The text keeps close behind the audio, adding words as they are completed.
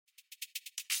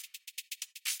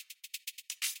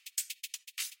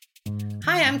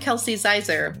Hi, I'm Kelsey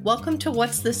Zeiser. Welcome to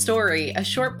What's the Story, a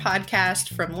short podcast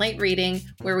from Late Reading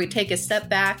where we take a step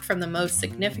back from the most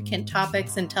significant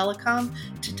topics in telecom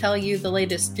to tell you the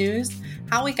latest news,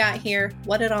 how we got here,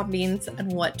 what it all means,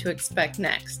 and what to expect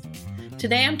next.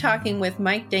 Today I'm talking with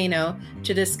Mike Dano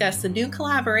to discuss the new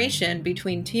collaboration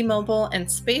between T-Mobile and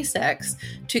SpaceX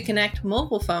to connect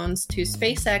mobile phones to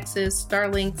SpaceX's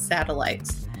Starlink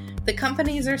satellites. The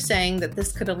companies are saying that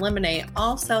this could eliminate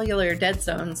all cellular dead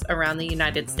zones around the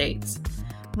United States.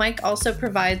 Mike also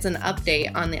provides an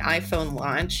update on the iPhone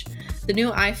launch. The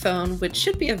new iPhone, which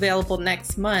should be available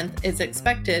next month, is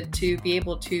expected to be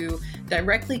able to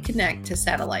directly connect to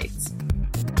satellites.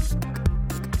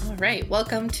 All right,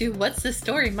 welcome to What's the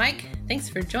Story, Mike? Thanks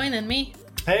for joining me.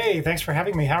 Hey, thanks for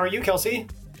having me. How are you, Kelsey?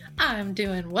 I'm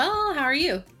doing well. How are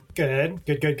you? Good.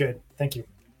 Thank you.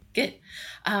 Good.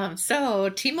 So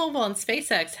T-Mobile and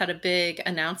SpaceX had a big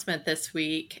announcement this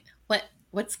week.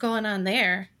 What's going on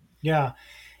there? Yeah.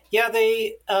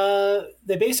 They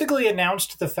basically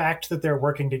announced the fact that they're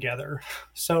working together.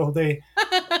 So they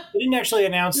didn't actually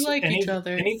announce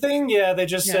anything. Yeah, they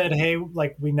just said, "Hey,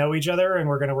 we know each other and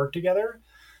we're going to work together."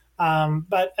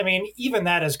 But I mean, even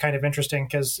that is kind of interesting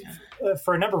because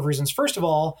for a number of reasons. First of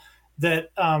all, that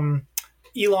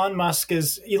Elon Musk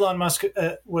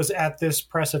was at this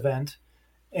press event,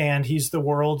 and he's the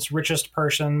world's richest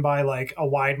person by a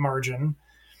wide margin.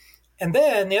 And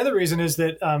then the other reason is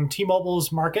that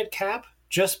T-Mobile's market cap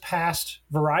just passed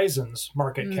Verizon's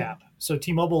market cap. So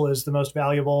T-Mobile is the most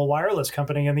valuable wireless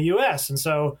company in the U.S. And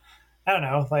so I don't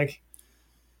know,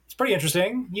 it's pretty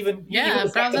interesting. Even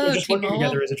the fact that they're just working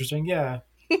together is interesting. Yeah.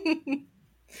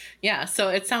 Yeah. So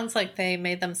it sounds like they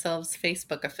made themselves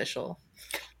Facebook official.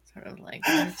 Sort of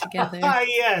together.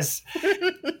 Yes.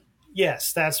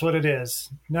 Yes, that's what it is.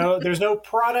 No, there's no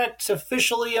product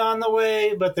officially on the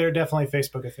way, but they're definitely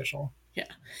Facebook official.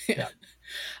 Yeah.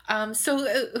 So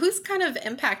who's kind of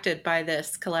impacted by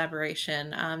this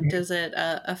collaboration? Does it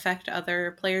affect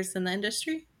other players in the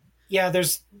industry? Yeah,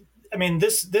 this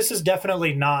is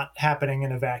definitely not happening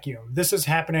in a vacuum. This is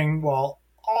happening while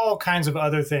all kinds of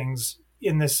other things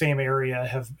in the same area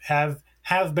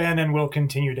have been and will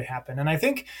continue to happen. And I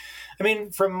think,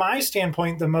 from my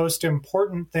standpoint, the most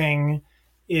important thing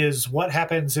is what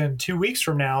happens in 2 weeks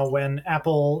from now when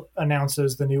Apple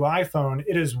announces the new iPhone.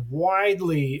 It is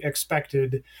widely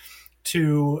expected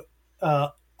to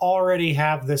already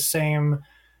have the same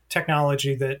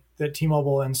technology that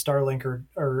T-Mobile and Starlink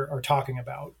are talking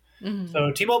about. Mm-hmm.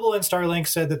 So T-Mobile and Starlink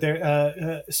said that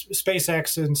they're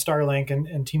SpaceX and Starlink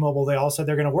and T-Mobile, they all said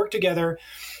they're going to work together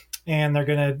and they're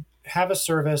going to have a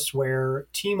service where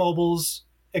T-Mobile's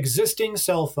existing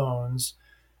cell phones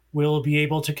will be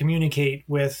able to communicate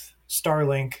with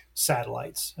Starlink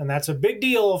satellites. And that's a big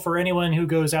deal for anyone who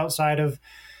goes outside of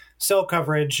cell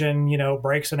coverage and,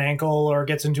 breaks an ankle or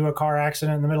gets into a car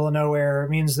accident in the middle of nowhere. It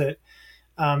means that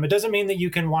it doesn't mean that you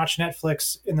can watch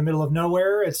Netflix in the middle of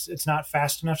nowhere. It's not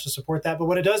fast enough to support that. But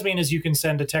what it does mean is you can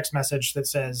send a text message that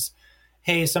says,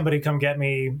 "Hey, somebody come get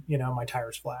me, my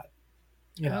tire's flat."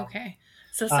 Okay.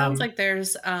 So it sounds like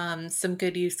there's some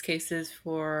good use cases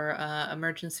for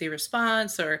emergency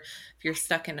response, or if you're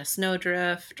stuck in a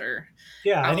snowdrift, or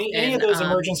any of those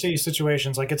emergency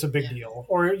situations, it's a big deal.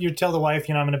 Or you tell the wife,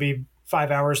 I'm going to be 5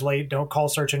 hours late. Don't call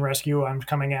search and rescue. I'm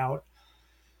coming out.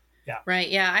 Yeah. Right.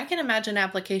 Yeah, I can imagine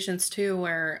applications too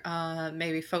where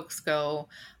maybe folks go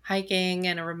hiking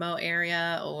in a remote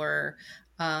area, or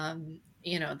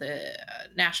the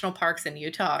national parks in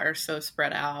Utah are so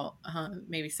spread out.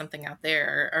 Maybe something out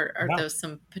there. Are those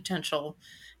some potential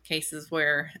cases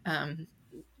where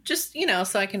just,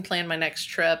 so I can plan my next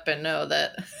trip and know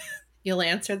that you'll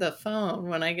answer the phone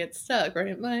when I get stuck,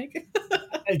 right, Mike?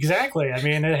 Exactly.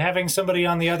 Having somebody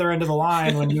on the other end of the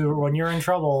line when you're in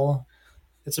trouble,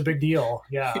 it's a big deal.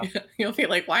 Yeah. You'll be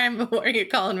like, why are you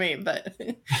calling me? But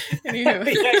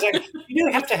anyway. Yeah, exactly. You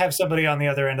do have to have somebody on the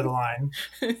other end of the line.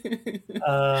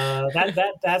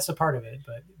 That's a part of it.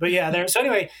 But yeah, there. So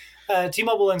anyway,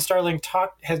 T-Mobile and Starlink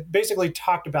has basically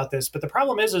talked about this. But the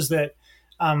problem is that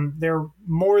they're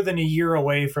more than a year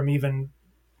away from even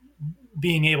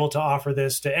being able to offer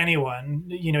this to anyone.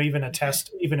 Even a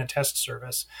test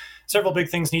service. Several big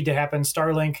things need to happen.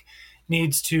 Starlink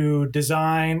needs to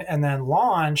design and then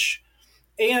launch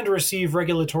and receive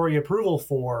regulatory approval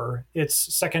for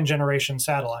its second generation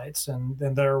satellites. And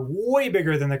they're way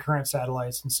bigger than the current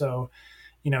satellites. And so,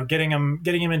 getting them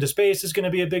into space is going to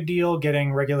be a big deal.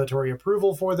 Getting regulatory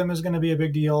approval for them is going to be a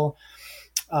big deal.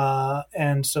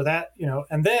 And so that,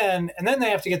 and then they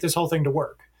have to get this whole thing to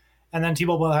work. And then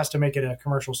T-Mobile has to make it a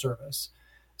commercial service.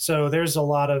 So there's a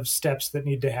lot of steps that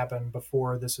need to happen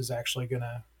before this is actually going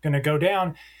to go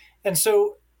down. And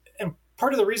so, and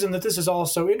part of the reason that this is all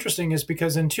so interesting is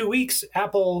because in 2 weeks,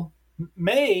 Apple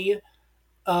may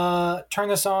turn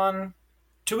this on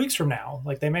 2 weeks from now.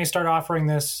 Like they may start offering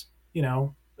this,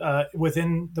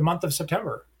 within the month of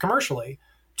September commercially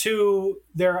to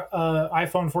their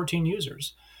iPhone 14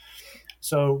 users.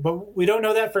 So, but we don't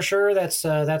know that for sure. That's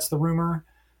the rumor.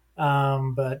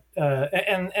 And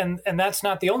that's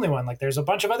not the only one. Like there's a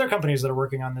bunch of other companies that are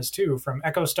working on this too, from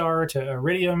EchoStar to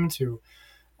Iridium to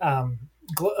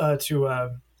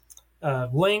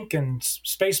Link and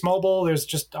Space Mobile. There's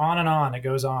just on and on. It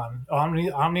goes on.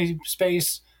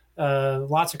 OmniSpace.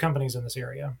 Lots of companies in this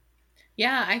area.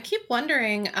 Yeah, I keep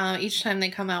wondering each time they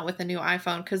come out with a new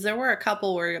iPhone, because there were a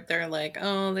couple where they're like,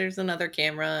 oh, there's another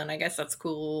camera, and I guess that's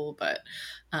cool, but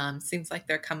seems like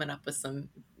they're coming up with some,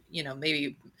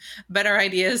 maybe better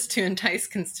ideas to entice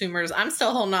consumers. I'm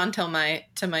still holding on to my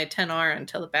 10R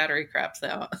until the battery craps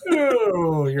out.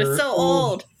 Oh, it's so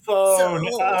old. Phone.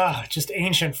 So old. Just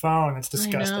ancient phone. It's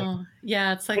disgusting.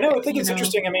 Yeah, it's like, I think it's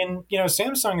interesting. I mean,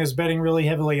 Samsung is betting really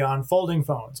heavily on folding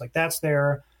phones. Like that's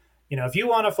their, if you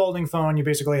want a folding phone, you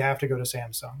basically have to go to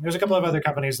Samsung. There's a couple of other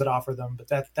companies that offer them, but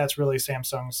that's really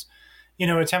Samsung's,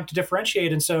 attempt to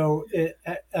differentiate. And so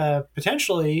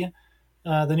potentially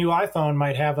the new iPhone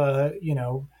might have a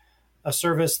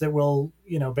service that will,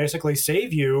 basically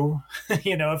save you,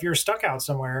 if you're stuck out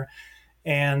somewhere.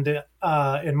 And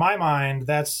in my mind,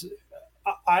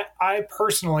 I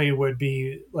personally would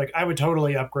be like, I would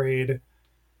totally upgrade,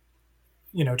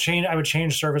 I would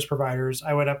change service providers.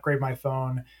 I would upgrade my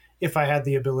phone if I had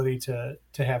the ability to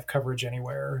have coverage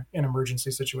anywhere in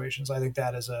emergency situations. I think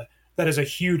that is a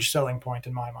huge selling point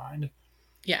in my mind.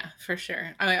 Yeah, for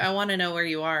sure. I want to know where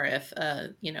you are if,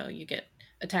 you get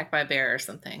attacked by a bear or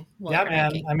something. Yeah,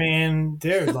 man. Hiking. I mean,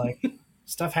 dude, like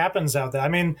stuff happens out there. I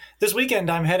mean, this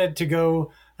weekend I'm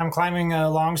climbing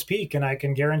Long's Peak, and I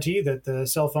can guarantee that the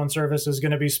cell phone service is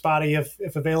going to be spotty if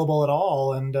available at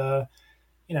all. And,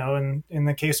 in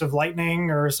the case of lightning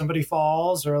or somebody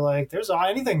falls or like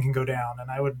anything can go down.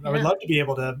 And I would love to be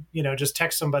able to, just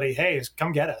text somebody, hey,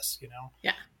 come get us,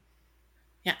 Yeah.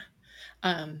 Yeah.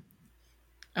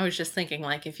 I was just thinking,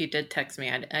 like, if you did text me,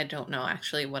 I don't know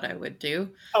actually what I would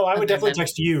do. Oh, I would definitely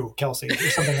text you, Kelsey,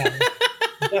 if something happened.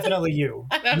 Definitely you.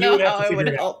 I don't know how I would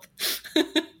help.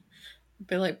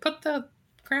 Be like, put the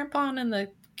crampon in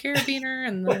the carabiner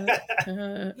and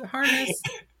the harness.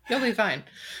 You'll be fine.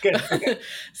 Good. Okay.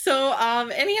 So,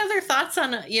 any other thoughts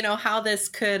on, how this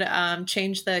could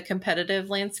change the competitive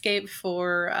landscape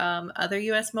for other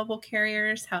U.S. mobile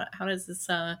carriers? How does this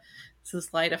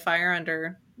light a fire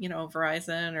under,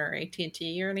 Verizon or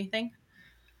AT&T or anything?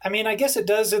 I mean, I guess it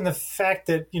does in the fact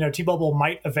that, T-Mobile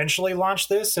might eventually launch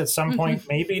this at some point,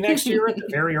 maybe next year at the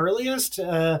very earliest.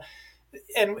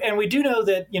 And we do know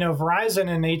that, Verizon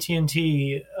and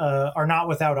AT&T are not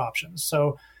without options.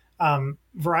 So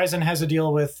Verizon has a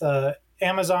deal with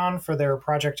Amazon for their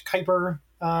Project Kuiper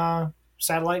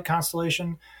satellite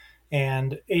constellation,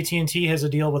 and AT&T has a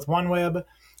deal with OneWeb.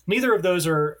 Neither of those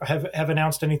have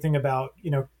announced anything about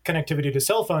connectivity to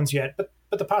cell phones yet, but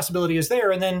the possibility is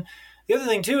there. And then the other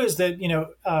thing too is that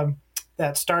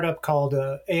that startup called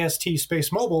AST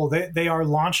Space Mobile, they are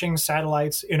launching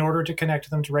satellites in order to connect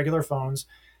them to regular phones,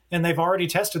 and they've already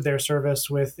tested their service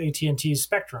with AT&T's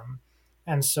Spectrum.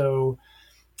 And so,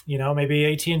 maybe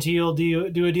AT&T will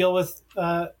do a deal with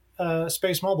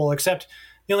Space Mobile, except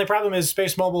the only problem is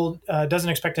Space Mobile doesn't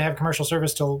expect to have commercial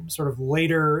service till sort of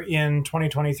later in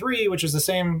 2023, which is the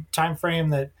same time frame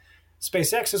that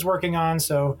SpaceX is working on.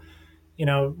 So,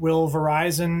 will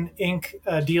Verizon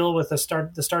Inc. Deal with the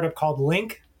startup called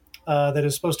Link that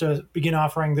is supposed to begin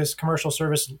offering this commercial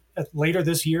service later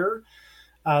this year?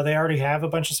 They already have a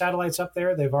bunch of satellites up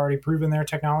there. They've already proven their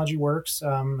technology works,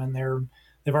 and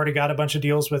they've already got a bunch of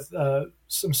deals with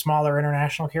some smaller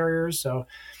international carriers. So,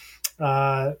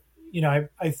 I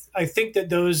think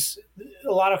that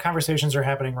a lot of conversations are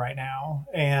happening right now,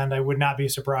 and I would not be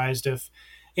surprised if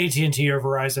AT&T or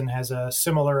Verizon has a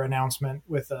similar announcement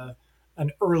with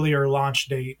an earlier launch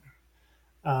date.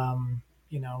 And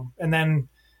then,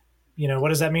 what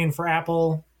does that mean for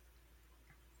Apple?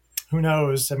 Who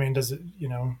knows? I mean, does it,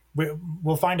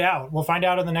 we'll find out. We'll find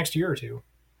out in the next year or two.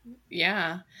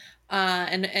 Yeah.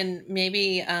 And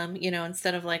maybe,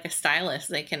 instead of like a stylus,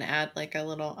 they can add like a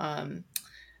little,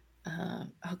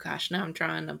 oh gosh, now I'm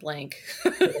drawing a blank.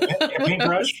 A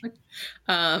paintbrush?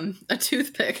 A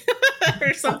toothpick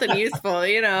or something useful,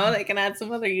 they can add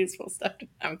some other useful stuff.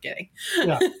 I'm kidding.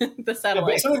 Yeah. The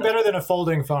satellite. Something better than a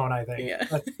folding phone, I think.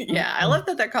 Yeah. Yeah. I love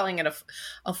that they're calling it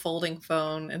a folding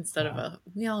phone instead of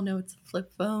we all know it's a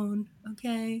flip phone.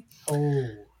 Okay. Oh,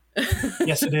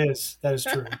 yes, it is. That is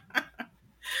true.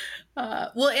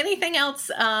 Well, anything else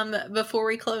before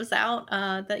we close out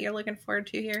that you're looking forward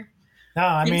to here? No,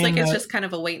 I Seems mean, like it's just kind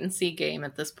of a wait and see game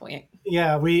at this point.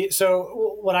 Yeah,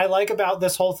 so what I like about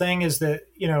this whole thing is that,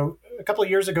 a couple of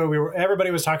years ago everybody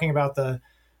was talking about the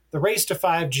race to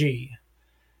 5G,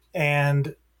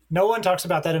 and no one talks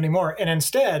about that anymore. And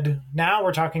instead, now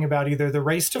we're talking about either the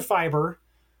race to fiber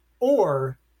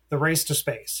or the race to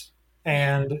space.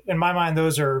 And in my mind,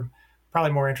 those are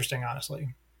probably more interesting,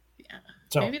 honestly. Yeah.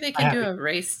 So maybe they can do a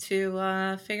race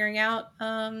to figuring out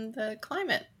the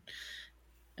climate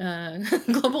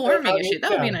global warming issue.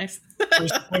 That would be nice.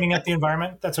 Just cleaning up the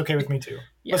environment. That's okay with me too.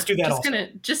 Yeah, let's do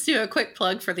that. Just do a quick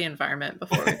plug for the environment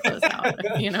before we close out.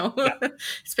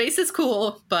 Space is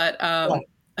cool, but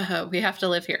we have to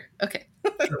live here. Okay.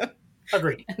 Sure.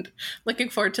 Agreed. And looking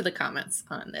forward to the comments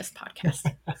on this podcast.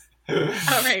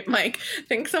 All right, Mike,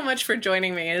 thanks so much for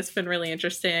joining me. It's been really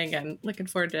interesting, and looking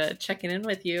forward to checking in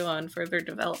with you on further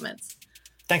developments.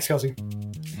 Thanks, Kelsey.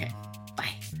 Okay.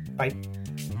 Bye. Bye.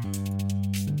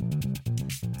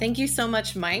 Thank you so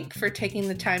much, Mike, for taking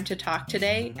the time to talk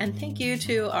today. And thank you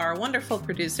to our wonderful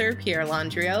producer, Pierre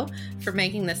Landrio, for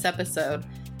making this episode.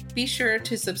 Be sure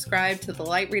to subscribe to the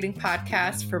Light Reading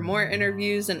Podcast for more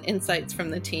interviews and insights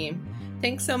from the team.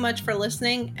 Thanks so much for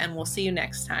listening, and we'll see you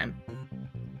next time.